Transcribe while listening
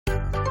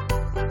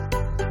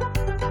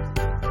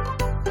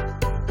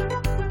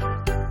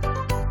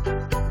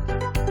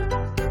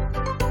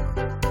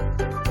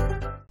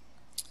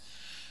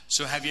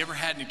So have you ever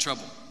had any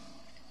trouble?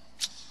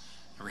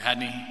 Ever had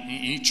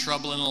any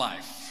trouble in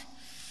life?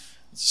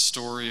 It's a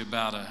story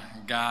about a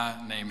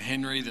guy named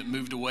Henry that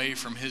moved away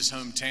from his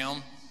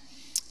hometown.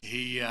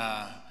 He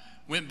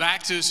went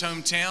back to his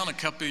hometown a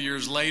couple of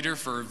years later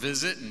for a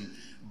visit and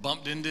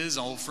bumped into his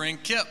old friend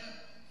Kip.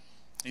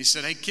 He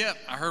said, "Hey Kip,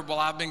 I heard while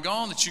I've been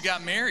gone that you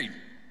got married."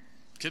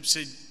 Kip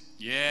said,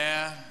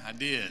 "Yeah, I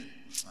did.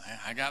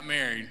 I got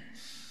married."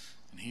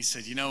 And he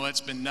said, "You know,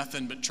 it's been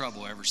nothing but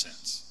trouble ever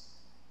since."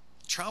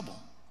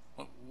 "Trouble?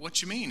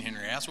 What you mean?"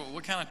 Henry asked.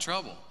 What kind of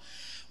trouble?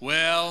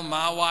 "Well,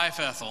 my wife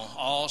Ethel,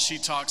 all she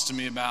talks to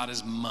me about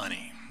is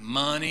money.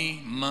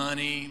 Money,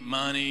 money,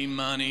 money,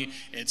 money.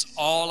 It's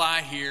all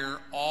I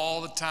hear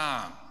all the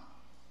time."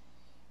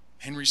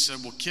 Henry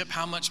said, "Well, Kip,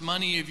 how much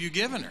money have you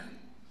given her?"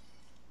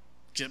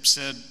 Kip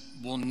said,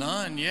 "Well,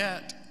 none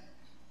yet."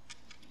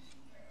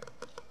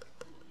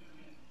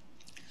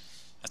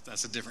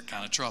 That's a different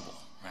kind of trouble,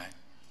 right?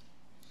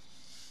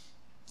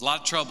 A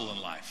lot of trouble in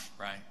life,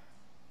 right?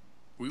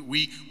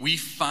 We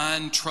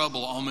find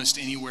trouble almost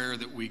anywhere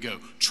that we go.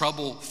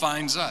 Trouble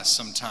finds us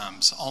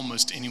sometimes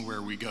almost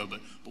anywhere we go.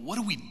 But what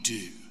do we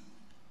do?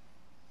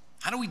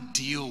 How do we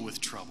deal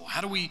with trouble?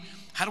 How do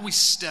we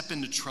step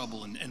into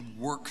trouble and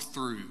work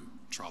through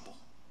trouble?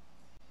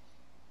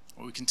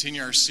 Well, we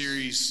continue our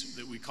series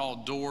that we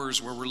call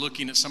Doors, where we're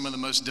looking at some of the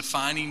most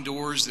defining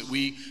doors that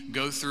we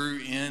go through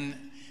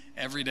in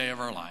every day of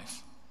our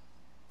life.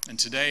 And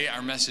today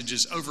our message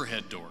is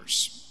overhead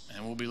doors.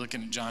 And we'll be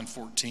looking at John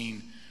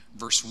 14,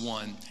 verse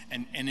 1.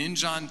 And in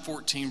John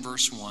 14,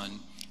 verse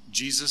 1,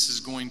 Jesus is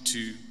going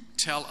to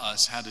tell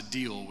us how to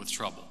deal with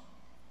trouble.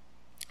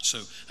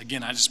 So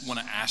again, I just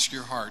want to ask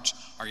your hearts,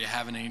 are you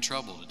having any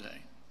trouble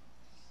today?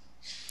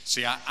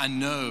 See, I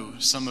know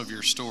some of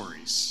your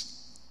stories,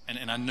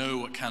 and I know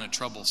what kind of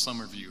trouble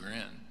some of you are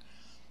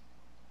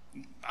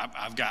in.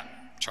 I've got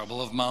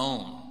trouble of my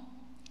own.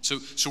 So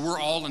we're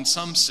all in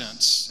some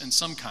sense in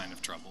some kind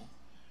of trouble.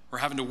 We're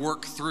having to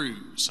work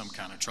through some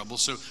kind of trouble.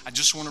 So I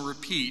just want to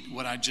repeat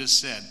what I just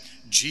said.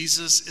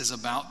 Jesus is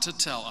about to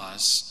tell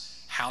us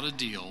how to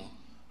deal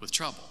with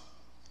trouble.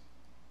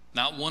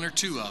 Not one or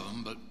two of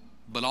them,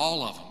 but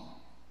all of them.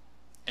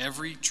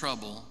 Every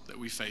trouble that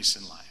we face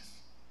in life.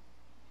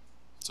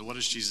 So what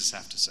does Jesus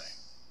have to say?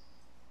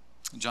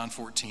 John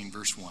 14,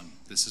 verse 1,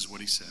 this is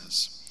what he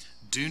says.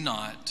 "Do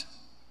not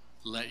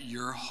let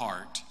your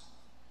heart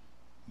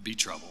be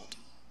troubled."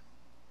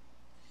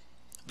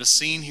 The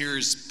scene here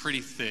is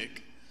pretty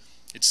thick.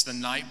 It's the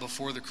night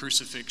before the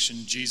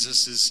crucifixion.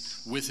 Jesus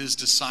is with his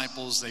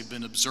disciples. They've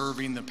been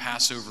observing the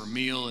Passover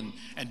meal.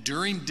 And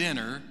during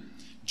dinner,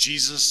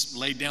 Jesus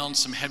laid down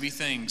some heavy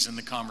things in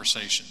the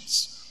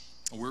conversations.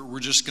 We're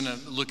just going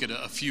to look at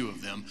a few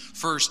of them.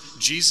 First,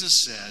 Jesus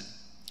said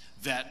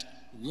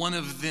that one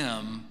of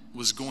them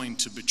was going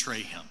to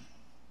betray him.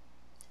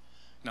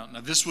 Now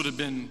this would have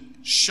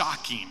been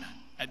shocking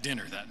at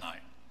dinner that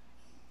night.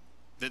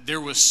 That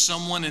there was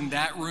someone in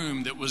that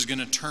room that was going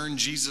to turn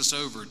Jesus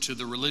over to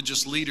the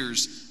religious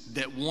leaders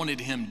that wanted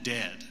him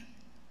dead.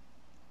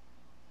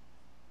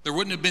 There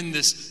wouldn't have been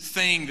this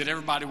thing that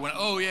everybody went,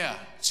 "Oh yeah."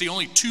 See,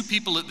 only 2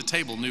 people at the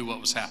table knew what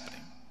was happening.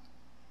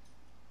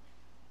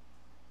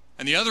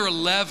 And the other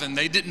 11,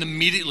 they didn't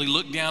immediately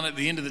look down at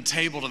the end of the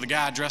table to the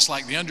guy dressed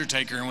like the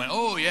Undertaker and went,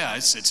 "Oh yeah,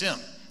 it's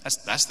him.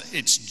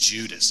 It's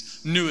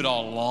Judas. Knew it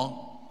all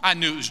along. I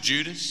knew it was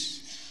Judas."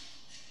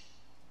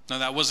 No,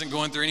 that wasn't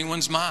going through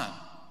anyone's mind.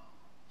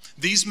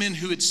 These men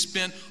who had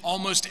spent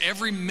almost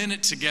every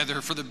minute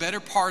together for the better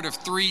part of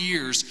 3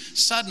 years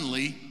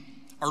suddenly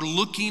are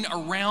looking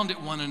around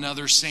at one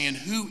another saying,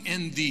 "Who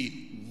in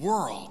the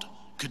world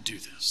could do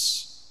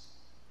this?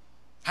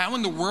 How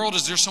in the world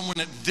is there someone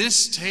at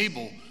this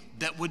table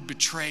that would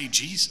betray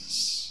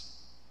Jesus?"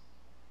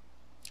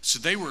 So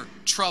they were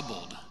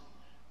troubled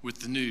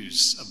with the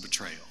news of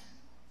betrayal.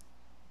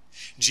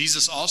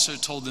 Jesus also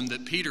told them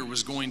that Peter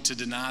was going to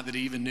deny that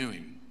he even knew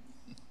him.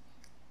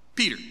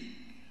 Peter,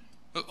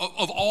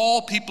 of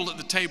all people at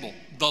the table,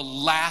 the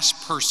last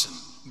person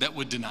that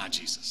would deny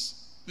Jesus.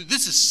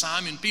 This is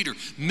Simon Peter,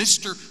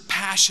 Mr.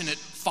 Passionate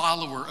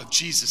follower of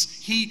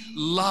Jesus. He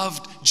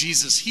loved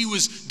Jesus. He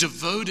was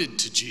devoted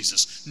to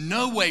Jesus.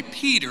 No way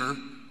Peter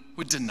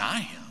would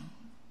deny him.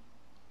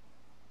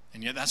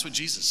 And yet that's what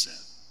Jesus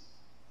said.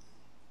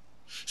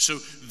 So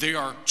they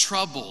are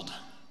troubled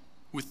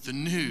with the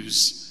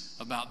news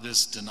about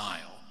this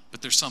denial.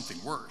 But there's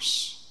something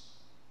worse,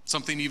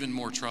 something even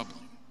more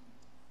troubling.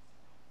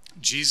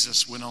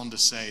 Jesus went on to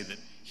say that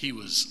he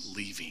was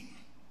leaving,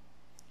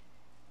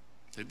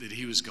 that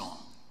he was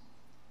gone.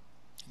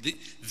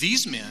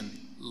 These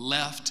men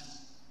left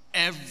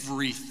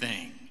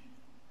everything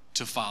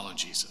to follow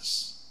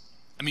Jesus.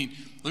 I mean,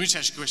 let me just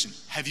ask you a question.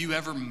 Have you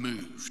ever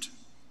moved?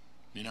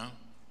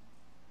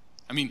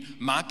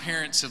 My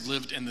parents have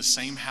lived in the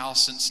same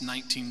house since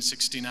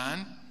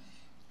 1969.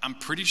 I'm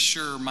pretty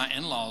sure my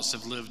in-laws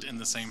have lived in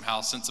the same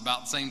house since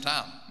about the same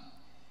time.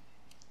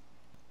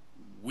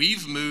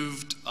 We've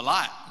moved a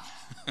lot.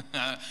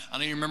 I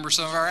don't even remember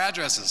some of our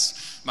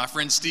addresses. My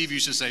friend Steve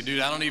used to say,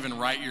 dude, I don't even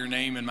write your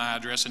name in my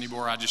address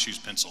anymore. I just use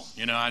pencil.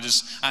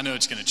 I know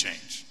it's going to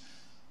change.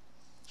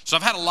 So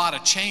I've had a lot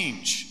of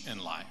change in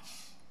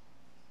life.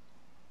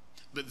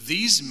 But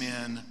these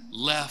men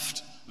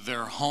left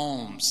their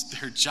homes,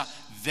 their job.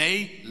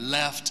 They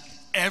left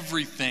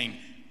everything.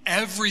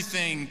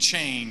 Everything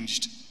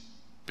changed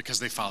because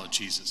they followed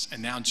Jesus.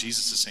 And now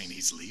Jesus is saying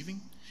he's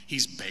leaving.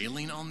 He's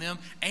bailing on them.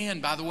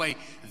 And by the way,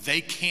 they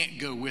can't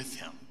go with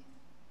him.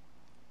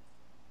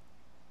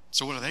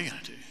 So what are they going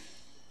to do?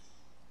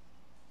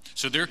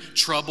 So they're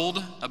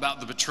troubled about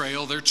the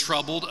betrayal. They're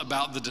troubled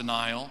about the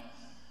denial.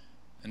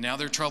 And now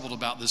they're troubled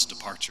about this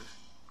departure.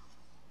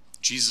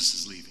 Jesus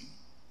is leaving.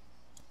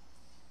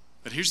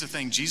 But here's the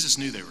thing. Jesus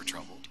knew they were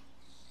troubled.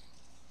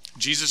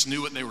 Jesus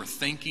knew what they were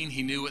thinking.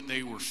 He knew what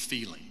they were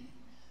feeling.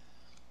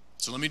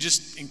 So let me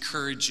just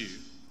encourage you.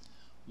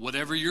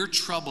 Whatever your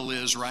trouble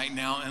is right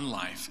now in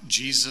life,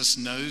 Jesus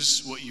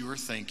knows what you are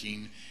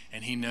thinking,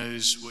 and he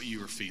knows what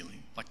you are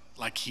feeling,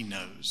 like he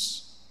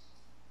knows.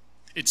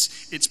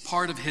 It's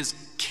part of his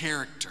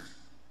character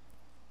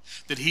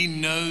that he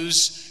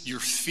knows your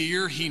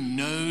fear, he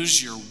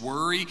knows your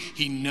worry,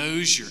 he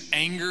knows your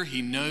anger,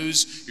 he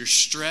knows your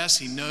stress,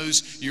 he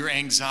knows your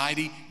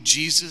anxiety.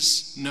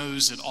 Jesus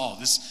knows it all.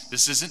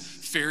 This isn't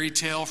fairy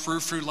tale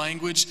frou-frou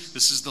language.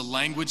 This is the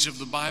language of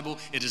the Bible.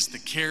 It is the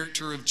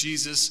character of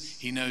Jesus.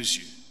 He knows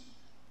you.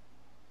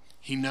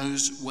 He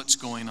knows what's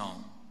going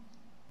on.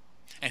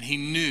 And he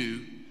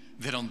knew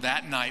that on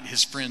that night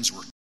his friends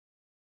were.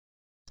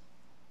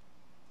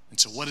 And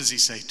so what does he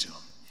say to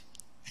them?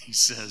 He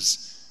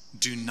says,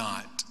 do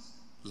not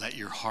let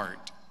your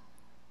heart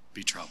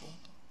be troubled.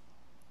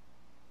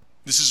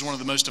 This is one of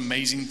the most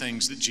amazing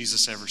things that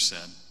Jesus ever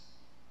said.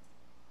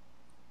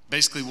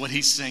 Basically, what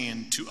he's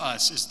saying to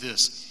us is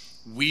this: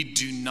 we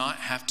do not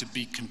have to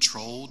be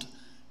controlled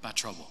by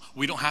trouble.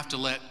 We don't have to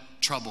let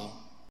trouble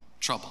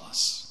trouble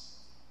us.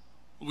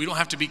 We don't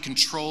have to be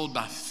controlled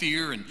by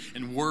fear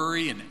and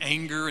worry and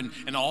anger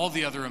and all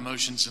the other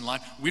emotions in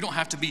life. We don't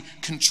have to be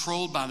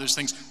controlled by those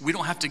things. We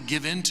don't have to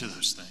give in to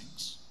those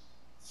things.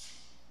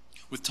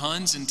 With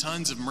tons and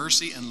tons of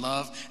mercy and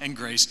love and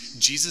grace,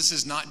 Jesus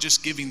is not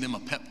just giving them a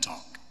pep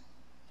talk.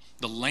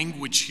 The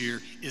language here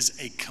is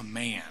a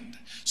command.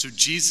 So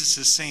Jesus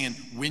is saying,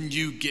 when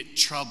you get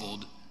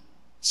troubled,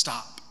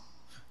 stop.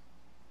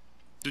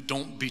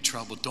 Don't be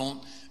troubled.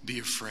 Don't be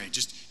afraid.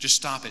 Just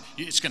stop it.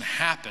 It's going to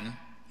happen.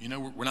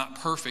 We're not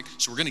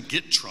perfect, so we're going to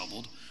get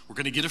troubled. We're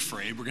going to get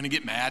afraid. We're going to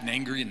get mad and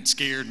angry and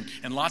scared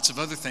and lots of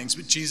other things.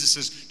 But Jesus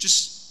says,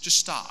 just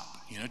stop.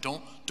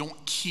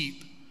 Don't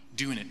keep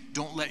doing it.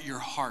 Don't let your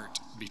heart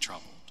be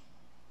troubled.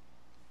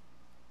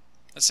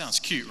 That sounds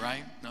cute,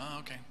 right? No,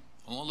 okay.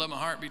 I won't let my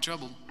heart be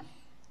troubled.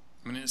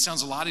 It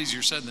sounds a lot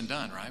easier said than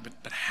done, right?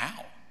 But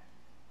how?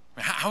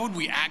 How would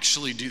we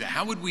actually do that?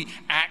 How would we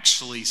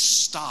actually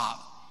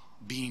stop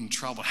being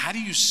troubled? How do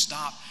you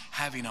stop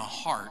having a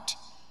heart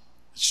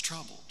that's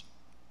troubled?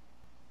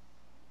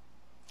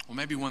 Well,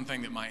 maybe one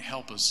thing that might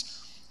help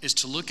us is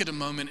to look at a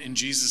moment in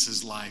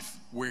Jesus' life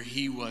where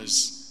he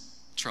was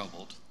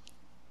troubled.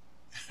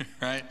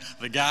 Right?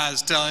 The guy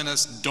is telling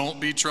us, don't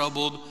be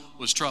troubled,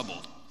 was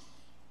troubled.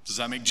 Does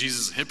that make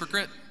Jesus a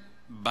hypocrite?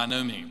 By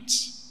no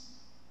means.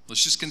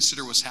 Let's just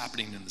consider what's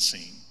happening in the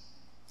scene.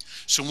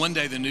 So one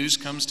day the news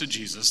comes to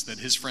Jesus that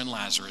his friend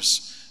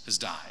Lazarus has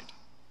died.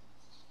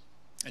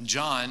 And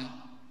John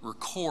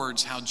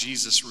records how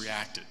Jesus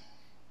reacted.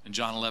 In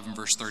John 11,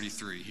 verse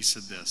 33, he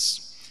said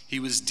this: he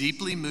was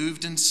deeply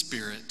moved in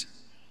spirit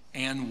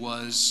and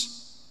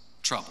was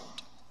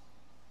troubled.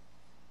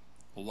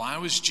 Well, why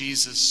was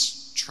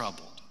Jesus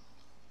troubled?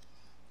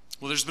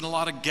 Well, there's been a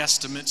lot of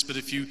guesstimates, but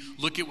if you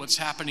look at what's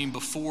happening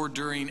before,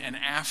 during, and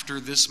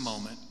after this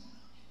moment,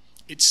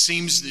 it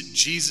seems that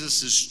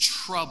Jesus is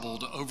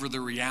troubled over the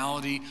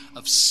reality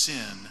of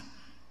sin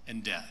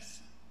and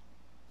death.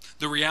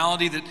 The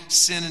reality that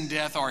sin and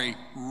death are a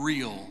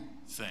real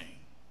thing.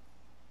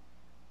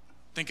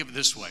 Think of it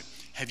this way.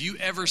 Have you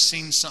ever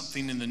seen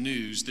something in the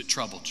news that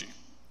troubled you?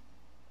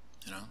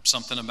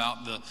 Something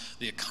about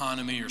the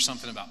economy, or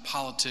something about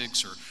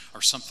politics,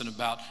 or something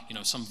about,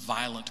 some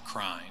violent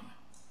crime.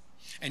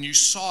 And you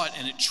saw it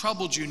and it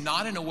troubled you,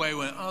 not in a way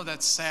where, oh,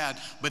 that's sad,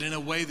 but in a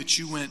way that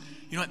you went,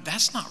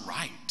 that's not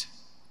right.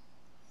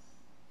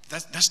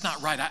 That's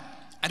not right.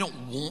 I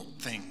don't want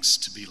things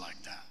to be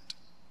like that.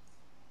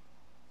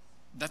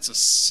 That's a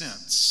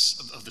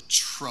sense of the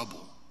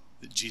trouble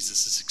that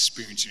Jesus is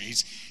experiencing.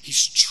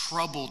 He's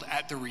troubled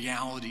at the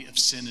reality of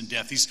sin and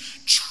death. He's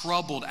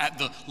troubled at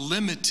the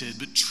limited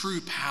but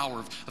true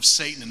power of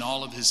Satan and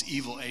all of his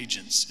evil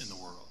agents in the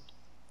world.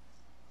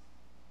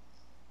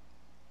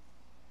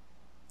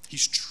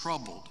 He's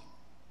troubled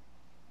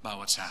by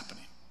what's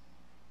happening.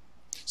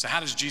 So how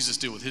does Jesus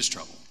deal with his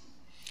trouble?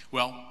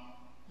 Well,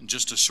 in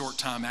just a short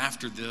time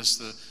after this,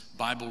 the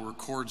Bible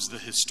records the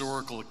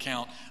historical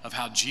account of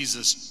how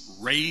Jesus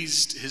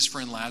raised his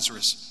friend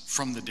Lazarus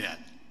from the dead.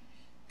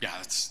 Yeah,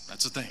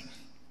 that's a thing.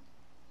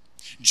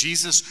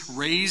 Jesus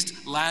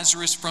raised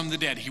Lazarus from the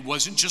dead. He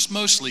wasn't just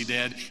mostly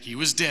dead, he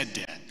was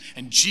dead.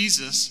 And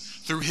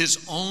Jesus, through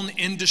his own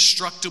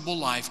indestructible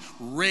life,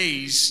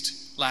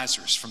 raised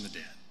Lazarus from the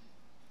dead.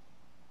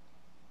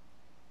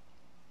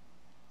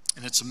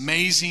 And it's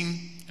amazing,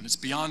 and it's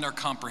beyond our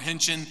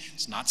comprehension.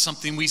 It's not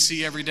something we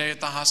see every day at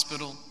the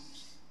hospital.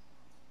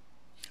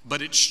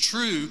 But it's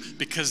true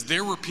because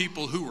there were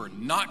people who were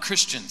not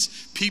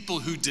Christians, people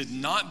who did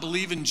not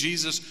believe in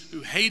Jesus,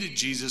 who hated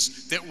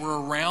Jesus, that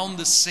were around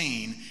the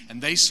scene,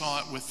 and they saw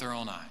it with their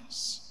own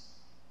eyes.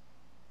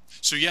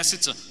 So yes,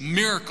 it's a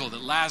miracle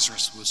that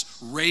Lazarus was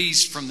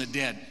raised from the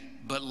dead,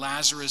 but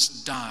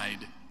Lazarus died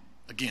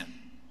again.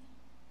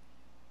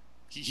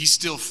 He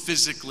still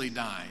physically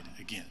died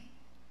again.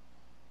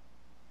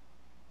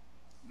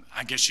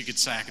 I guess you could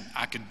say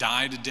I could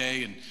die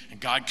today and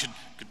God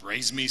could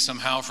raise me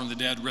somehow from the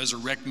dead,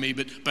 resurrect me,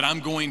 but I'm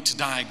going to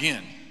die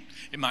again.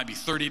 It might be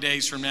 30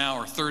 days from now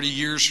or 30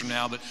 years from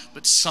now,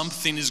 but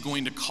something is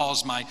going to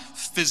cause my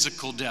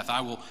physical death.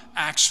 I will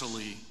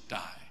actually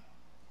die.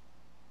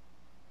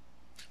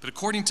 But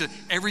according to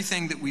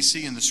everything that we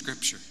see in the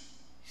scripture,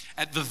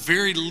 at the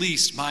very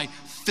least, my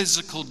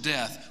physical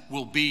death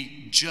will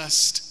be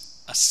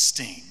just a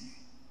sting.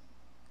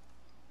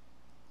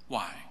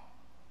 Why?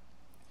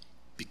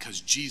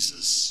 Because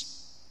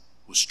Jesus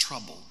was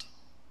troubled.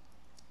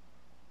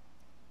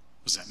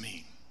 What does that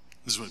mean?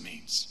 This is what it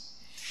means.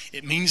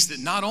 It means that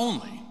not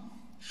only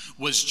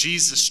was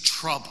Jesus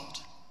troubled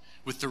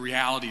with the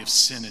reality of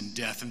sin and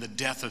death and the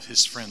death of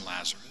his friend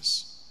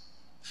Lazarus,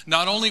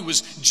 not only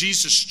was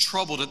Jesus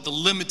troubled at the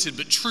limited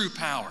but true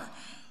power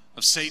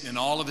of Satan and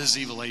all of his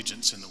evil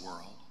agents in the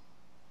world,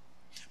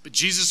 but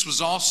Jesus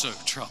was also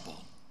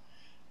troubled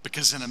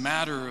because in a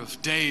matter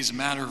of days, a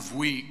matter of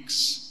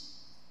weeks,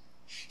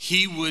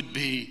 he would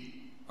be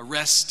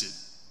arrested,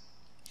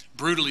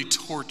 brutally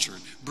tortured,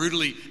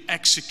 brutally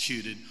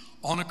executed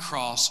on a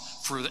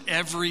cross for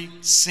every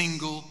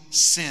single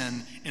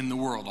sin in the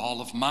world,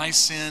 all of my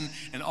sin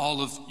and all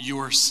of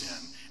your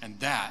sin. And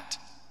that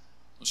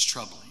was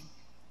troubling.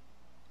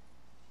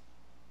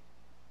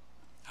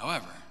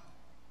 However,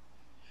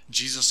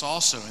 Jesus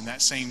also, in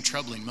that same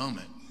troubling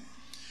moment,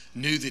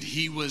 knew that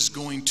he was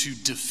going to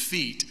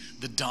defeat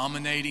the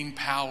dominating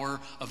power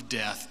of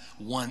death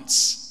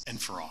once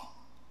and for all.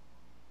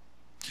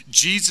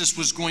 Jesus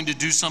was going to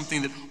do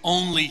something that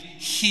only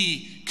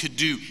he could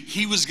do.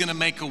 He was going to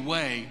make a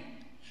way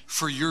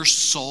for your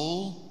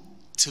soul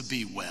to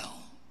be well.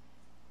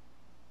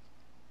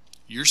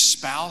 Your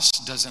spouse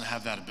doesn't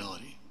have that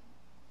ability.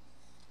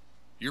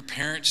 Your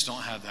parents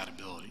don't have that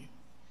ability.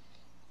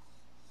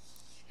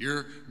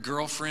 Your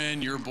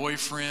girlfriend, your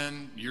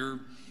boyfriend, your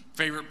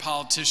favorite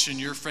politician,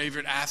 your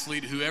favorite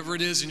athlete, whoever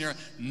it is,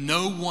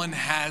 no one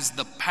has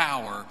the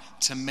power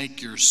to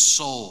make your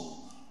soul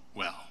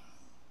well.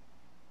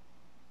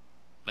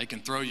 They can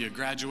throw you a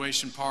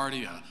graduation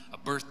party, a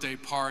birthday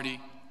party.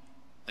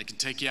 They can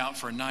take you out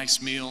for a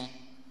nice meal.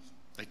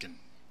 They can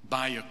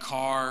buy you a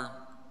car.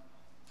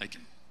 They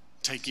can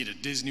take you to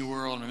Disney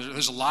World. I mean,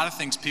 there's a lot of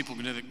things people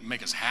can do that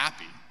make us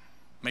happy,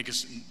 make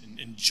us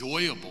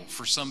enjoyable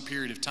for some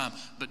period of time.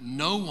 But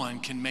no one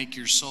can make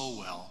your soul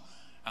well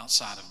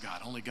outside of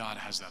God. Only God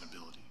has that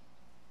ability.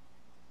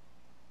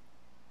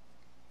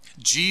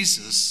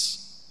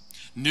 Jesus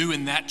knew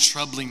in that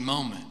troubling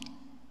moment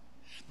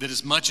that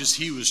as much as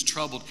he was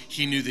troubled,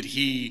 he knew that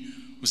he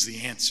was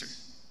the answer.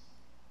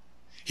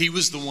 He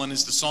was the one,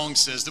 as the song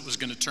says, that was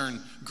going to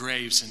turn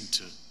graves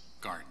into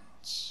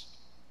gardens.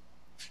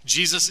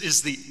 Jesus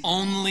is the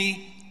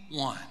only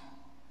one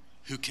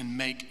who can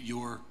make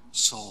your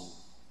soul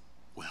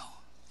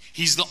well.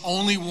 He's the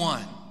only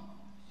one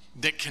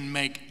that can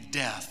make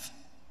death,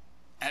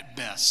 at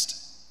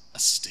best, a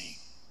sting.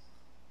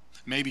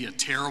 Maybe a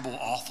terrible,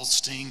 awful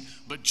sting,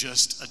 but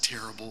just a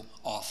terrible,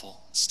 awful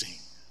sting.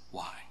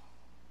 Why?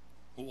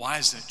 Well, why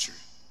is that true?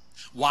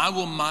 Why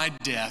will my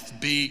death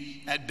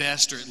be, at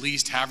best, or at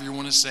least, however you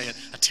want to say it,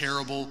 a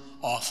terrible,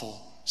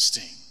 awful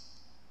sting?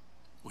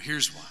 Well,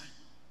 here's why.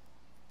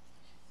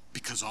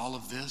 Because all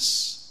of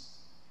this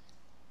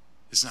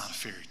is not a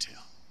fairy tale.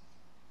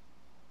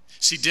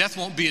 See, death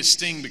won't be a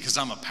sting because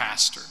I'm a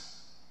pastor,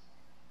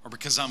 or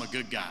because I'm a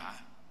good guy,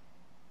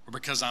 or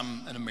because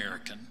I'm an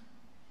American,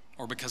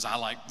 or because I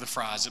like the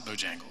fries at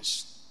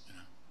Bojangles.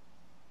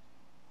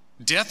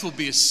 Death will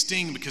be a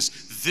sting because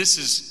this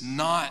is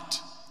not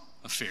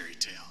a fairy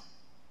tale.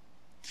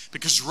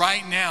 Because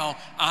right now,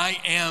 I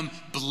am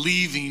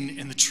believing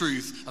in the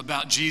truth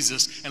about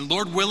Jesus. And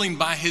Lord willing,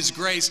 by his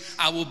grace,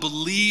 I will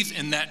believe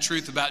in that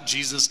truth about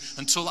Jesus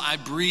until I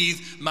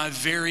breathe my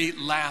very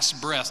last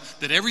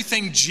breath. That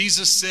everything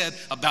Jesus said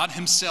about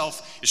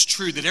himself is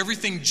true. That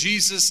everything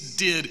Jesus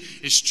did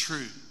is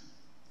true.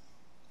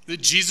 That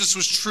Jesus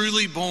was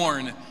truly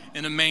born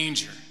in a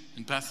manger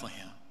in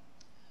Bethlehem.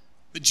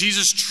 That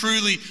Jesus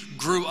truly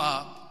grew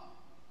up.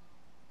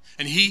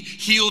 And he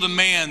healed a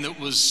man that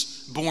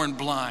was born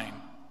blind.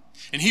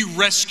 And he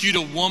rescued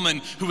a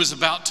woman who was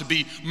about to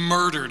be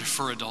murdered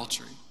for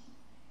adultery.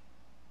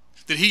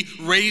 That he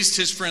raised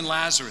his friend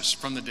Lazarus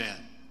from the dead.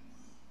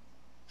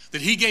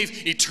 That he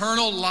gave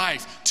eternal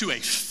life to a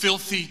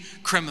filthy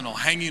criminal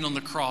hanging on the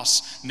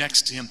cross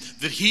next to him.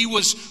 That he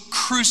was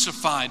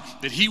crucified,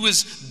 that he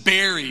was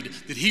buried,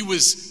 that he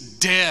was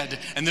dead,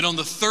 and that on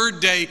the third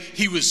day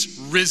he was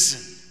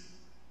risen.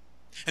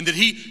 And that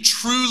he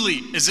truly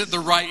is at the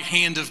right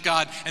hand of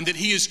God, and that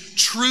he is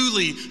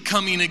truly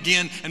coming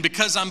again. And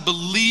because I'm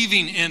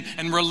believing in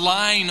and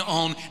relying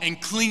on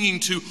and clinging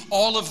to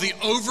all of the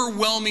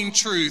overwhelming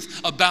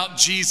truth about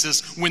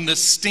Jesus, when the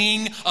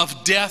sting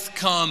of death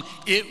come,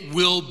 it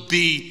will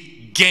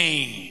be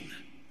gain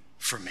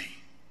for me.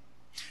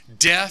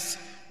 Death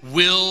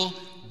will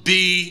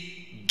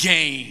be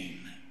gain.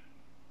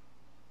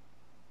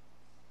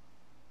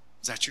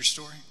 Is that your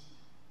story?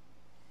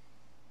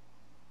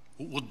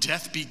 Will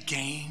death be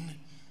gain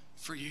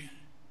for you?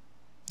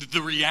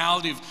 The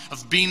reality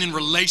of being in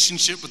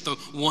relationship with the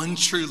one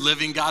true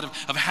living God,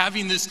 of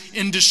having this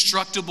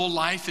indestructible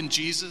life in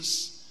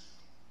Jesus.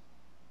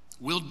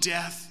 Will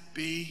death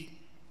be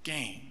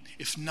gain?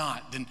 If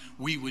not, then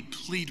we would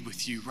plead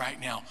with you right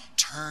now,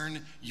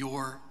 turn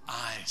your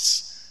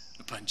eyes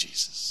upon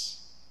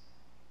Jesus.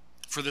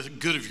 For the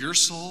good of your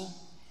soul,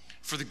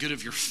 for the good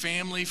of your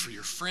family, for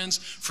your friends,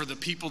 for the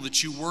people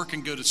that you work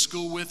and go to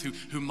school with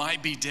who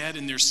might be dead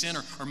in their sin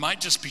or might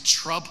just be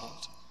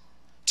troubled.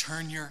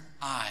 Turn your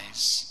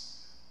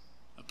eyes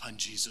upon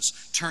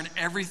Jesus. Turn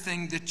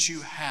everything that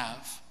you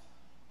have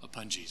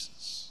upon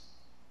Jesus.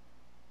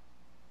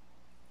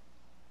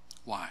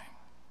 Why?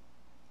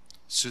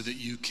 So that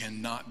you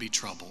cannot be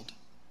troubled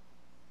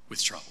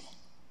with trouble.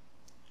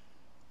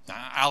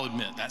 Now, I'll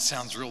admit, that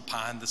sounds real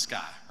pie in the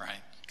sky,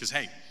 right? Because,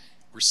 hey,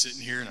 we're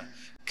sitting here in a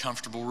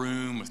comfortable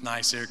room with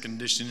nice air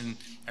conditioning,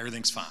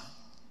 everything's fine.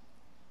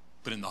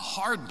 But in the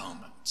hard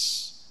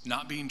moments,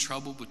 not being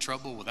troubled with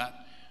trouble, well,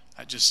 that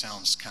just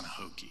sounds kind of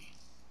hokey.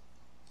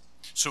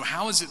 So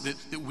how is it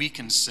that we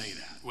can say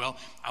that? Well,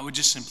 I would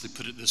just simply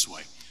put it this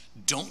way.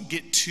 Don't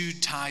get too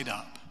tied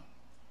up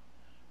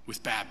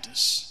with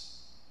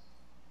Baptists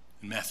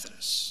and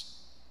Methodists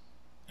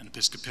and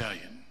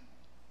Episcopalian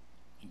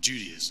and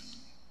Judaism,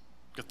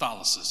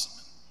 Catholicism,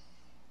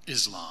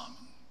 Islam,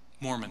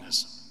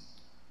 Mormonism,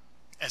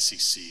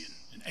 SEC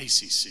and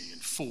ACC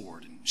and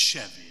Ford and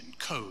Chevy and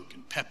Coke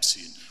and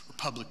Pepsi and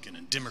Republican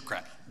and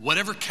Democrat,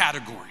 whatever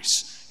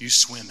categories you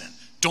swim in.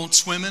 Don't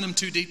swim in them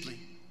too deeply.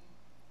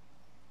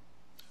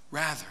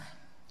 Rather,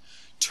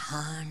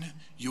 turn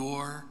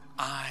your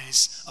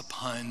eyes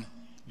upon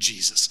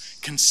Jesus.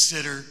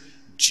 Consider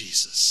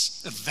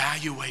Jesus.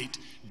 Evaluate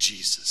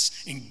Jesus.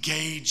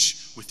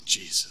 Engage with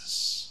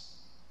Jesus.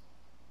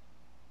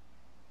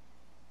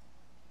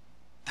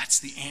 That's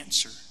the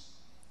answer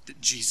that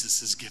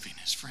Jesus is giving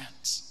his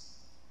friends.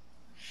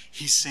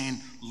 He's saying,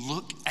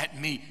 look at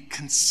me,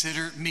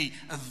 consider me,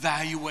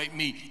 evaluate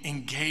me,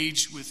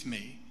 engage with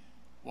me.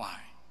 Why?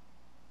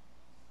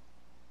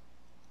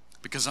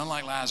 Because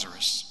unlike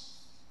Lazarus,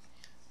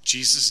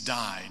 Jesus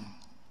died,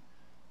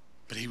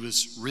 but he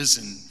was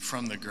risen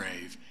from the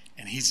grave,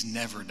 and he's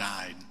never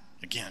died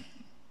again.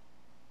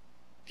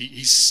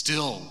 He's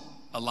still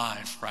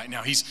alive right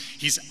now.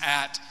 He's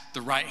at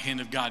the right hand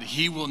of God.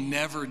 He will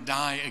never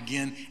die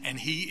again, and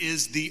he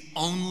is the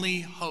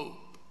only hope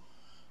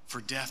for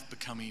death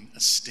becoming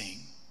a sting.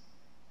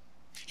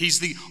 He's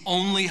the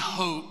only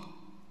hope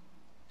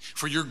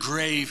for your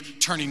grave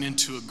turning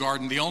into a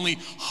garden, the only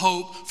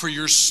hope for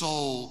your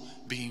soul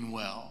being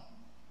well.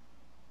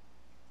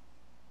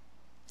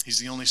 He's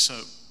the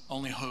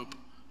only hope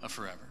of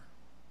forever.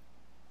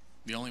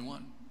 The only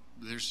one.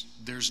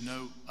 There's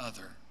no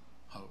other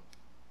hope.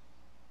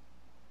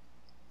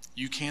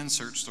 You can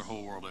search the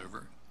whole world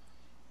over,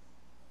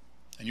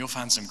 and you'll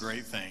find some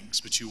great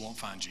things, but you won't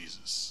find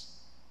Jesus,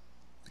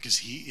 because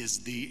he is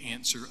the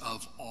answer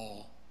of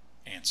all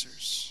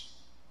answers.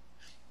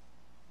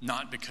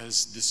 Not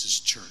because this is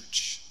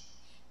church,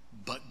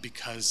 but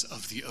because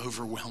of the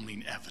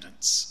overwhelming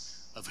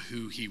evidence of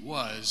who he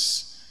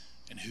was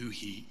and who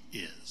he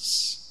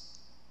is.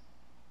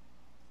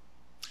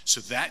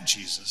 So that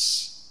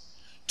Jesus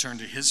turned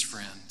to his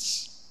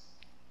friends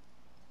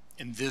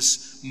in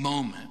this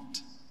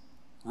moment,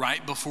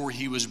 right before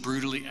he was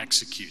brutally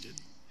executed,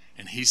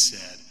 and he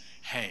said,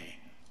 hey,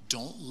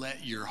 don't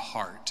let your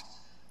heart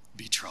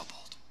be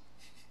troubled.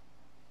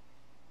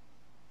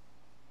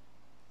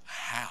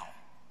 How?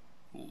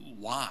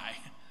 Why?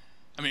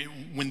 I mean,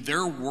 when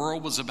their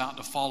world was about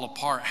to fall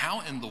apart,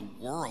 how in the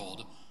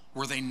world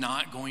were they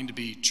not going to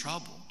be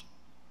troubled?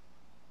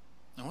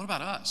 And what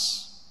about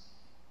us?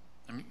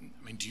 I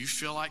mean, do you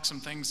feel like some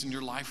things in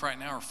your life right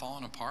now are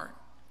falling apart?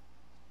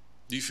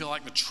 Do you feel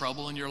like the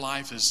trouble in your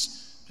life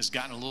has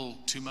gotten a little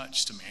too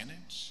much to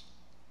manage?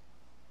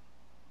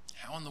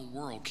 How in the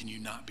world can you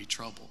not be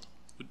troubled?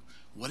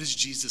 What is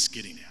Jesus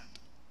getting at?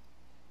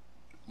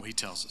 Well, he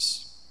tells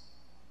us.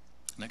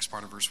 Next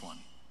part of verse 1.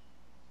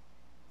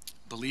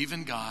 Believe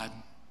in God,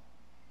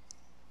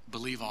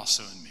 believe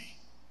also in me.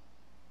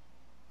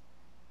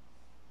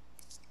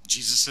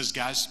 Jesus says,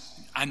 guys,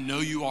 I know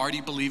you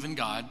already believe in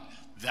God.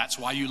 That's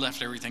why you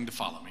left everything to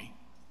follow me.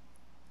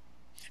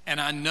 And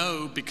I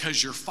know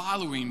because you're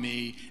following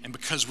me and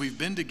because we've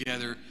been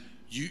together,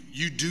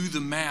 you do the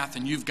math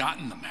and you've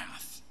gotten the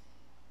math.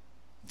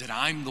 That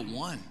I'm the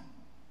one.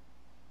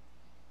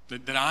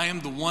 That I am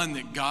the one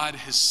that God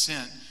has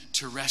sent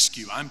to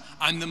rescue.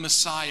 I'm the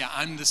Messiah.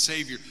 I'm the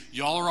Savior.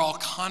 Y'all are all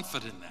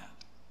confident in that.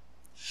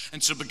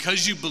 And so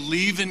because you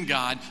believe in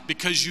God,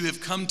 because you have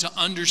come to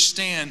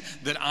understand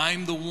that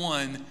I'm the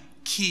one,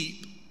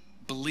 keep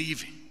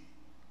believing.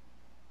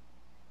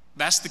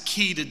 That's the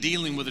key to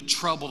dealing with a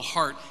troubled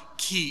heart.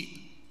 Keep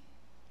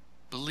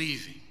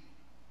believing.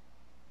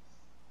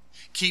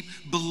 Keep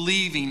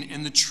believing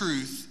in the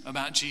truth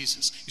about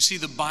Jesus. You see,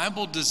 the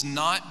Bible does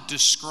not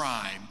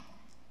describe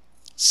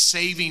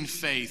saving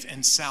faith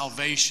and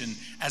salvation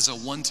as a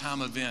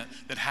one-time event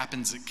that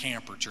happens at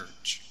camp or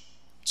church.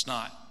 It's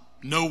not.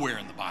 Nowhere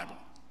in the Bible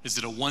is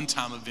it a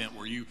one-time event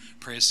where you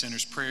pray a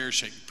sinner's prayer,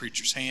 shake the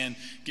preacher's hand,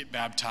 get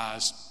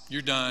baptized.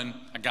 You're done.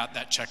 I got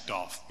that checked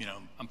off.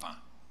 I'm fine.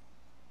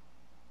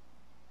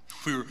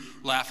 We were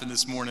laughing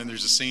this morning.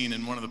 There's a scene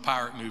in one of the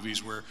pirate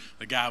movies where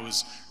the guy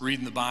was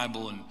reading the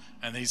Bible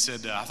and he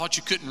said, I thought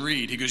you couldn't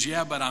read. He goes,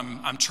 yeah, but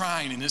I'm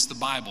trying, and it's the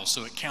Bible,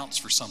 so it counts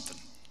for something.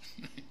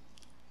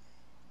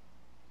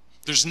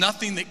 There's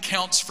nothing that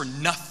counts for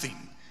nothing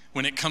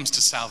when it comes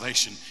to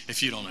salvation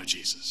if you don't know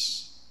Jesus.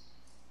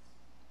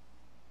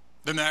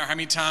 Doesn't matter how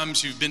many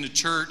times you've been to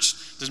church,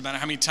 doesn't matter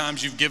how many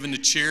times you've given to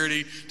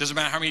charity, doesn't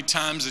matter how many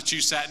times that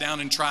you sat down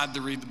and tried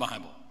to read the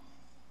Bible.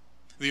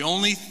 The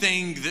only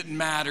thing that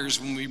matters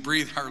when we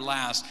breathe our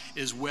last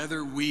is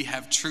whether we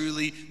have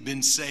truly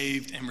been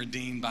saved and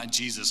redeemed by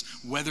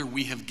Jesus, whether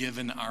we have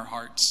given our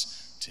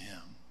hearts to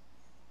him.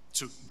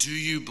 So do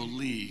you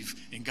believe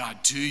in God?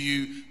 Do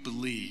you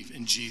believe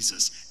in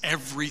Jesus?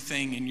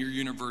 Everything in your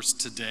universe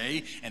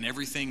today and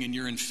everything in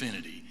your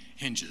infinity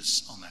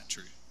hinges on that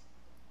truth.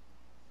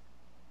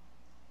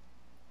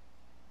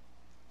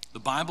 The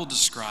Bible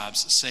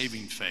describes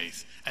saving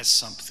faith as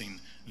something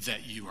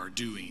that you are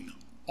doing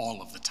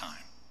all of the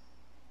time.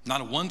 Not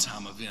a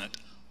one-time event,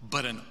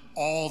 but an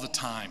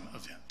all-the-time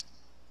event.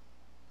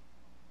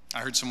 I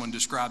heard someone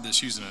describe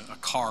this using a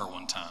car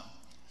one time.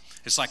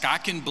 It's like I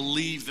can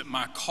believe that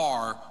my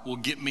car will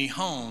get me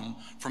home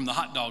from the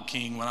Hot Dog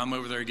King when I'm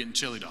over there getting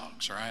chili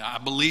dogs, right? I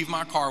believe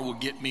my car will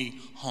get me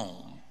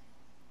home.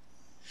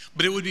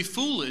 But it would be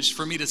foolish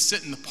for me to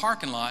sit in the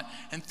parking lot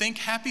and think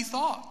happy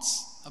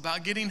thoughts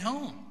about getting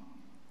home.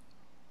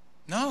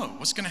 No,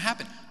 what's going to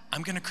happen?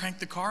 I'm going to crank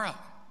the car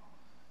up.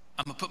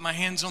 I'm going to put my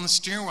hands on the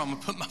steering wheel. I'm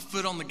going to put my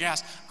foot on the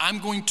gas. I'm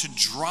going to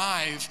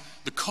drive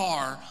the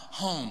car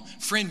home.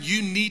 Friend,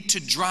 you need to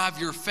drive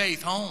your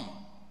faith home.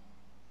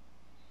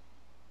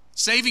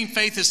 Saving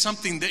faith is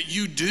something that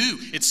you do.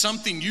 It's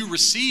something you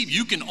receive.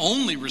 You can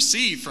only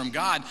receive from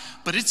God,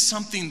 but it's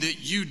something that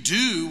you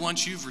do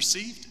once you've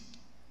received it.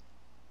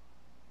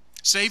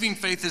 Saving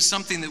faith is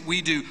something that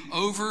we do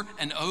over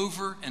and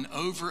over and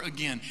over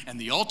again. And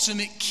the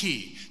ultimate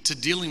key to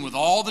dealing with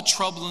all the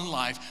trouble in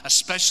life,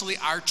 especially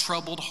our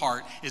troubled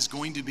heart, is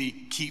going to be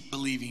keep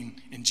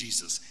believing in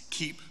Jesus.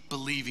 Keep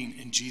believing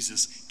in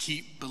Jesus.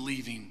 Keep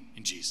believing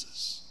in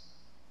Jesus.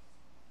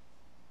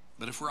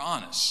 But if we're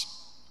honest,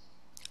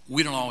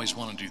 we don't always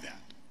want to do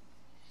that.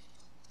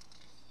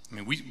 I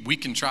mean, we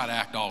can try to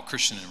act all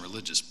Christian and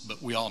religious,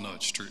 but we all know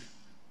it's true.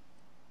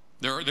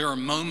 There are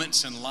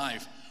moments in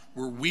life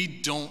where we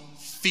don't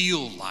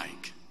feel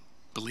like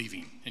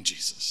believing in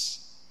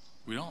Jesus.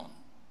 We don't.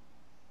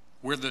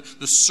 Where the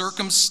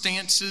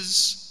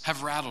circumstances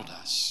have rattled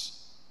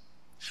us.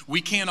 We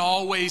can't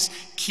always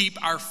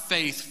keep our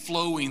faith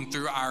flowing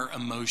through our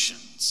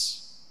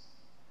emotions.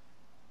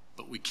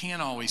 But we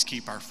can't always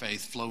keep our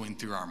faith flowing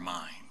through our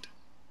mind.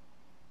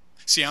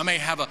 See, I may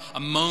have a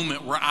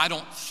moment where I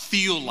don't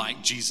feel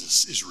like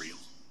Jesus is real.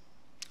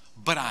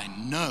 But I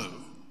know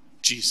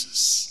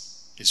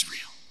Jesus is real.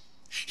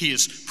 He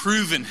has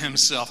proven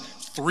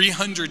himself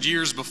 300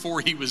 years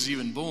before he was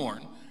even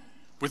born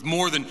with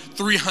more than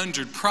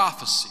 300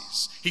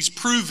 prophecies. He's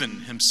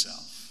proven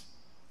himself.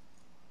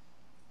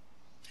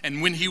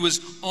 And when he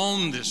was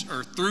on this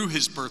earth, through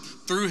his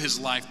birth, through his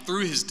life,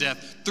 through his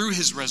death, through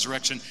his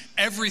resurrection,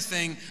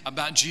 everything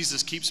about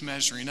Jesus keeps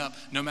measuring up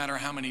no matter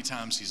how many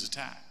times he's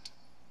attacked.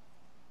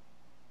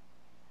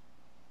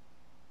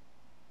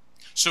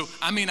 So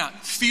I may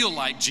not feel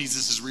like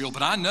Jesus is real,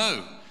 but I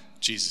know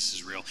Jesus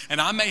is real. And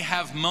I may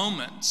have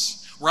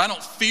moments where I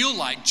don't feel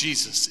like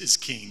Jesus is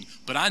king,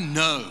 but I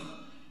know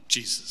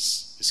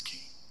Jesus is king.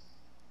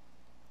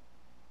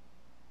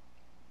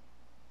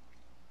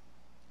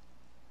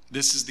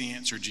 This is the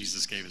answer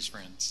Jesus gave his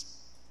friends.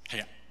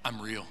 Hey,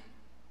 I'm real.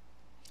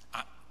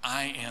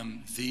 I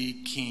am the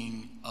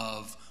King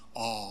of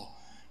all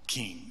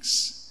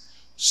kings.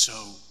 So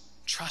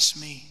trust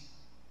me.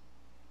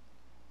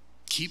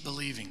 Keep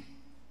believing.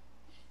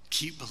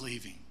 Keep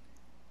believing.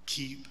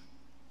 Keep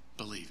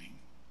believing.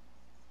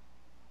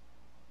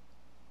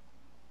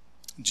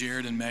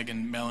 Jared and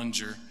Megan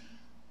Mellinger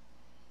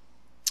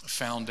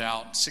found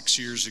out 6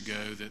 years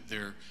ago that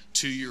their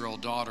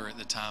 2-year-old daughter at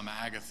the time,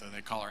 Agatha,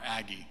 they call her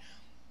Aggie,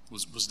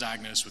 was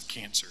diagnosed with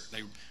cancer.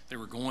 They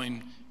were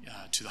going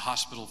to the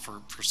hospital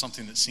for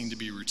something that seemed to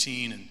be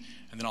routine,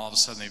 and then all of a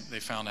sudden they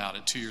found out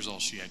at 2 years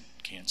old she had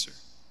cancer.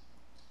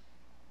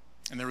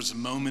 And there was a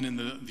moment in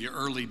the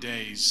early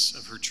days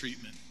of her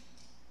treatment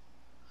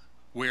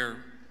where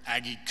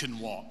Aggie couldn't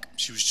walk.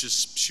 She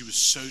was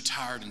so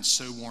tired and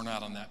so worn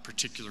out on that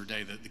particular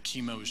day that the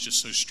chemo was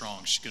just so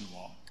strong she couldn't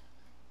walk.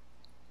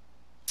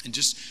 And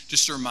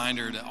just a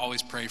reminder to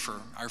always pray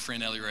for our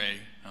friend Ellie Ray.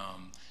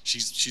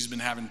 She's been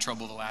having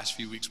trouble the last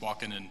few weeks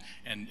walking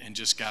and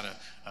just got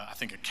I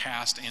think a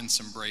cast and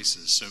some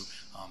braces. So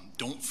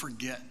don't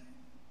forget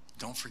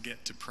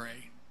to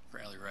pray for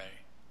Ellie Ray.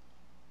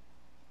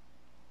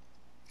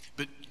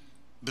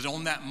 But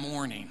on that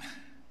morning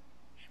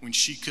when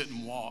she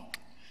couldn't walk,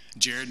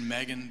 Jared and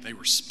Megan, they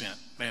were spent.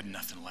 They had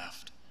nothing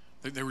left.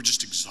 They were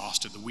just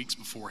exhausted. The weeks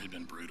before had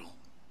been brutal.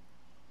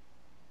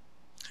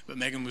 But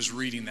Megan was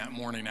reading that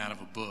morning out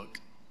of a book.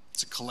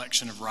 It's a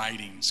collection of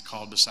writings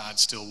called Beside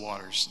Still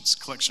Waters. It's a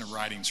collection of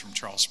writings from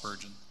Charles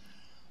Spurgeon.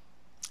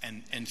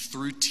 And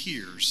through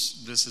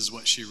tears, this is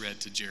what she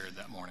read to Jared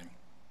that morning.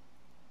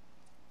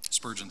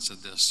 Spurgeon said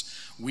this: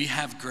 "We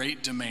have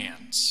great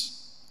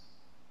demands,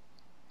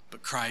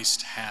 but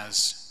Christ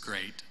has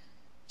great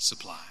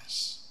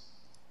supplies."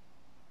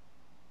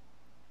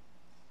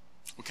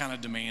 What kind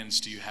of demands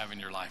do you have in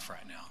your life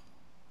right now?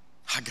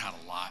 I got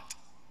a lot.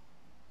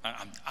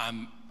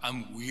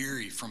 I'm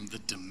weary from the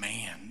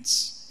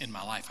demands in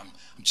my life. I'm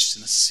just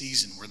in a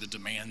season where the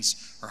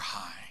demands are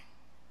high.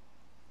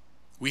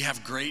 We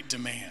have great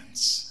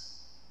demands,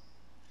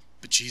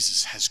 but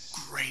Jesus has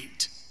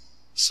great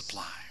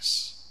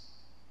supplies.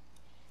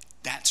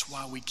 That's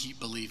why we keep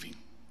believing.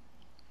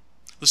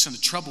 Listen, the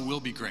trouble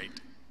will be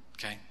great,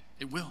 okay?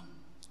 It will.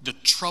 The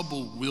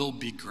trouble will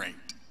be great.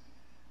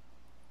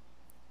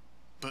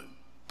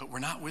 But we're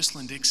not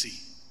whistling Dixie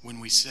when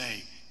we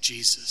say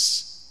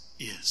Jesus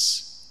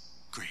is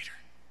greater.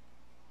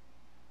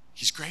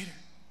 He's greater.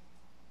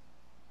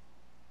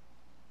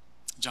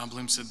 John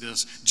Bloom said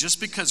this: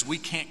 just because we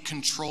can't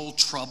control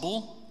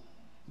trouble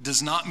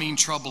does not mean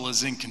trouble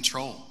is in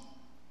control.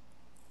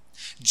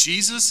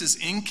 Jesus is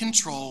in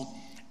control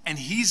and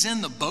he's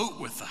in the boat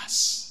with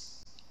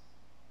us.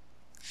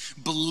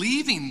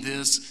 Believing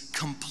this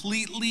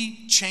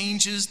completely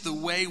changes the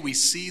way we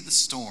see the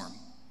storm.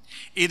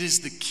 It is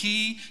the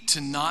key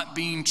to not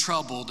being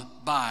troubled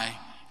by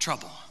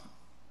trouble.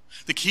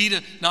 The key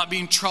to not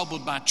being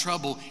troubled by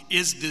trouble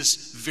is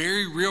this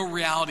very real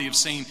reality of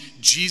saying,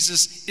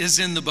 Jesus is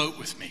in the boat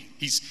with me.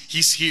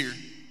 He's here.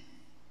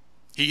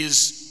 He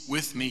is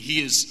with me.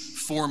 He is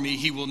for me.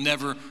 He will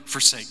never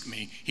forsake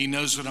me. He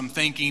knows what I'm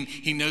thinking.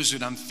 He knows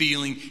what I'm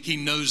feeling. He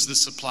knows the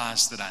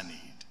supplies that I need.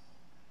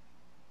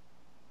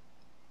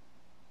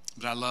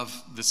 But I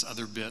love this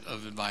other bit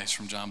of advice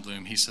from John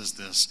Bloom. He says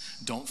this: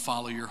 don't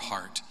follow your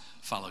heart,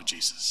 follow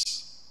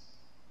Jesus.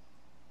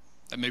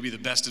 That may be the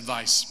best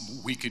advice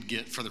we could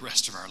get for the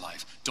rest of our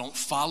life. Don't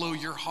follow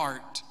your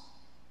heart,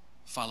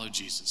 follow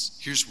Jesus.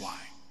 Here's why.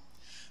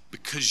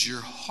 Because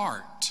your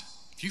heart,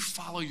 if you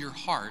follow your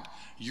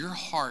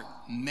heart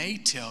may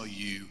tell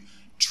you,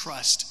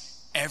 trust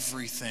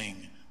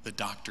everything the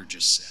doctor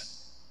just said.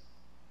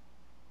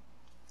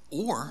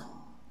 Or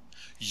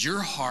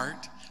your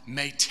heart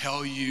may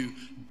tell you,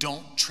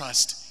 don't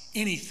trust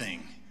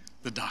anything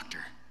the doctor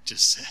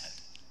just said.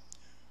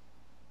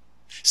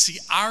 See,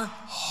 our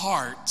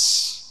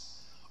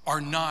hearts are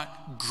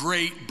not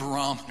great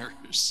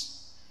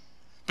barometers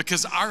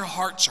because our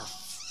hearts are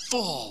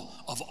full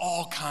of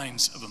all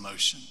kinds of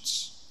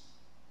emotions.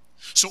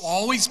 So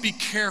always be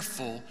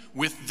careful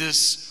with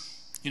this,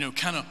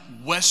 kind of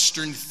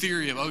Western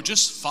theory of,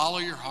 just follow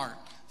your heart,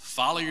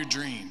 follow your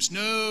dreams.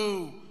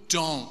 No,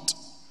 don't.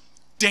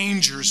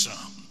 Danger zone.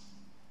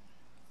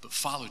 But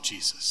follow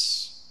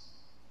Jesus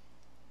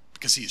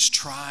because he is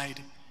tried,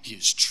 he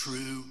is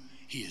true,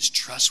 he is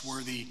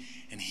trustworthy,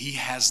 and he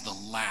has the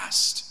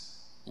last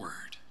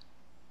word.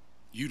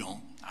 You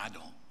don't, I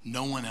don't,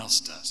 no one else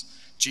does.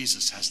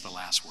 Jesus has the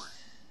last word.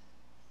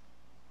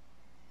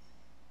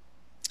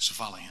 So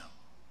follow him.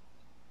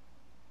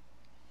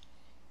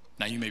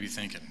 Now you may be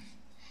thinking,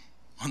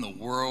 what in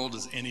the world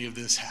does any of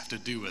this have to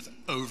do with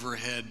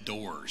overhead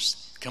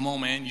doors? Come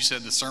on, man, you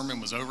said the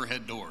sermon was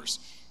overhead doors.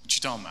 What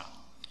you talking about?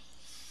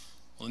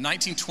 Well, in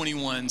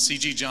 1921,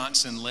 C.G.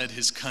 Johnson led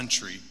his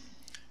country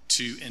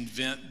to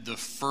invent the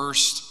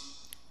first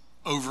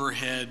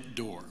overhead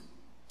door,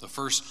 the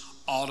first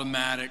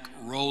automatic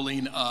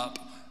rolling up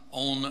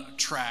on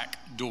track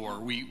door.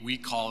 We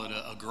call it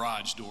a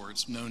garage door.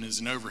 It's known as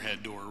an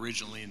overhead door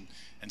originally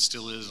and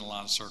still is in a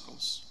lot of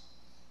circles.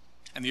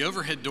 And the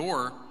overhead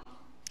door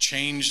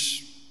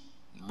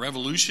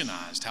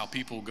revolutionized how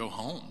people go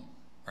home,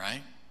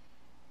 right?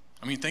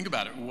 I mean, think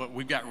about it.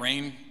 We've got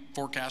rain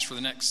forecast for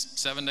the next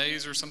 7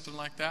 days or something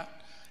like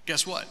that.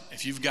 Guess what?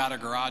 If you've got a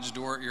garage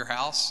door at your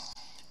house,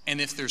 and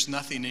if there's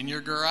nothing in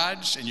your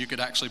garage and you could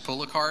actually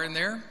pull a car in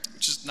there,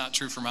 which is not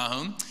true for my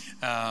home,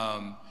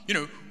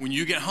 when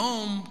you get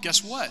home,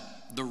 guess what?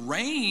 The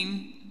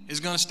rain is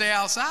going to stay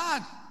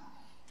outside.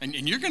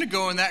 And you're going to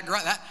go in that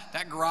garage.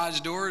 That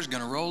garage door is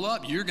going to roll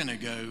up. You're going to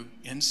go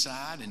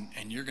inside,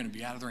 and you're going to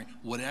be out of the rain.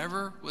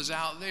 Whatever was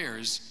out there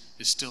is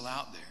still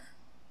out there.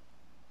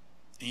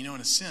 And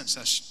in a sense,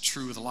 that's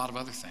true with a lot of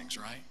other things,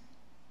 right?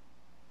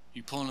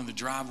 You pull into the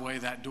driveway,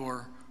 that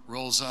door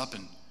rolls up,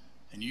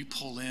 and you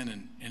pull in,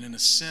 and in a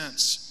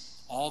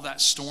sense, all that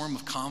storm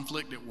of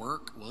conflict at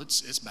work, well,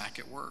 it's back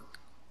at work.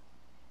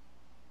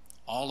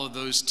 All of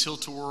those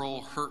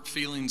tilt-a-whirl hurt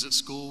feelings at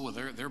school, well,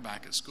 they're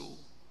back at school.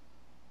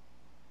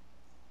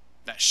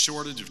 That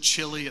shortage of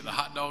chili at the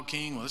Hot Dog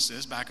King, well,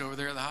 it's back over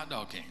there at the Hot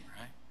Dog King,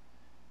 right?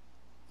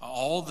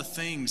 All the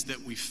things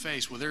that we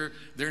face, well,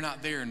 they're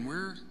not there, and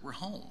we're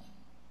home.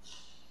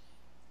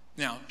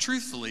 Now,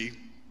 truthfully,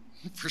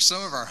 for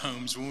some of our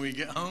homes, when we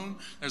get home,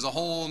 there's a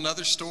whole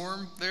nother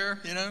storm there,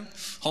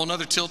 whole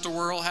nother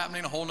tilt-a-whirl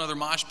happening, a whole nother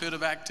mosh pit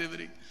of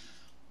activity.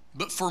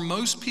 But for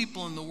most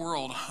people in the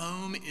world,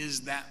 home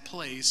is that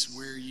place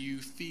where you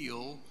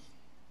feel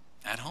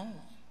at home.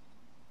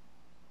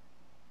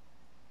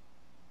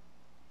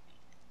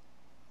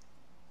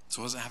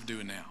 So what does it have to do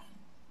with now?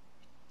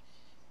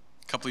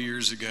 A couple of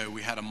years ago,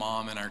 we had a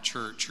mom in our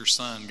church. Her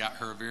son got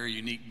her a very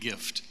unique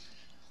gift.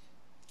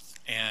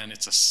 And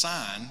it's a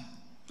sign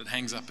that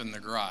hangs up in the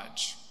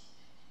garage.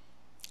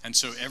 And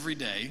so every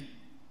day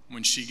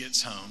when she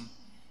gets home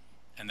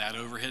and that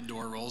overhead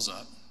door rolls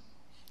up,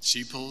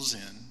 she pulls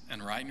in,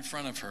 and right in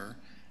front of her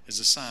is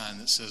a sign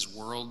that says,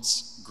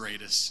 "World's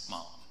Greatest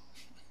Mom."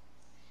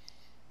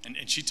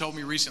 And she told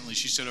me recently,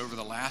 she said over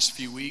the last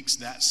few weeks,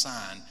 that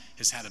sign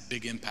has had a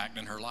big impact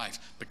in her life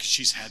because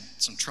she's had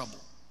some trouble.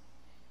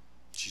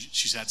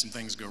 She's had some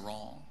things go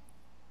wrong.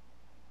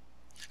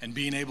 And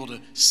being able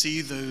to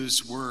see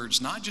those words,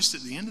 not just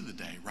at the end of the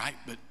day, right,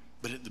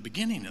 but at the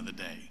beginning of the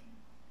day,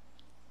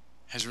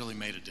 has really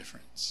made a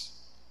difference.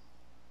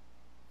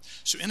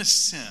 So in a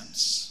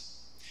sense,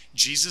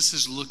 Jesus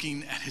is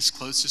looking at his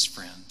closest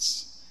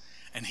friends,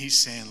 and he's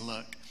saying,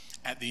 look,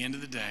 at the end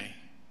of the day,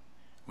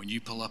 when you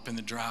pull up in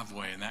the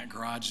driveway and that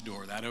garage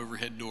door, that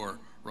overhead door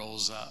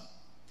rolls up,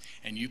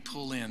 and you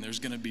pull in, there's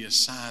going to be a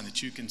sign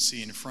that you can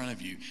see in front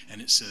of you, and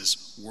it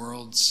says,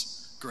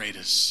 "World's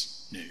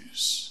Greatest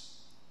News."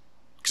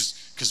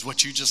 Because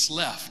what you just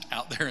left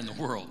out there in the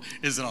world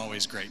isn't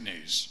always great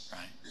news,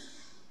 right?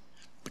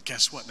 But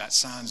guess what? That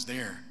sign's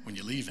there when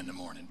you leave in the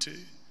morning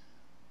too.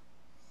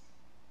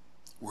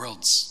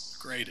 World's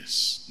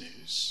greatest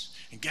news.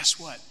 And guess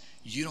what?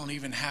 You don't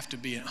even have to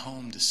be at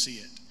home to see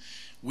it.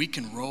 We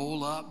can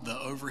roll up the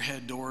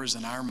overhead doors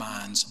in our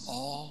minds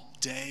all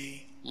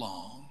day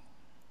long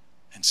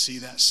and see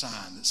that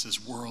sign that says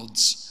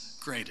 "World's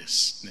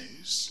Greatest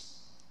News."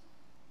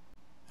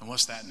 And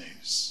what's that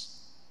news?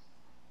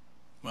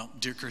 Well,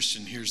 dear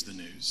Christian, here's the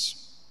news,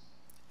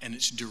 and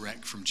it's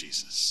direct from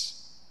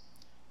Jesus.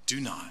 Do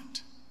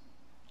not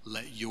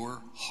let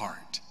your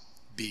heart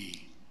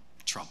be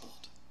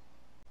troubled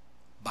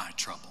by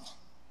trouble,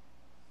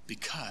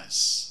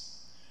 because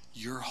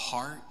your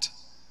heart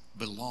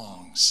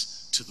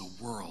belongs to the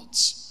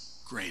world's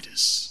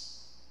greatest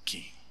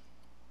King.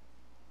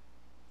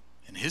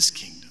 And his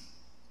kingdom,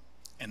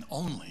 and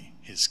only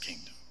his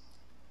kingdom,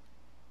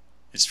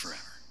 is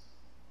forever.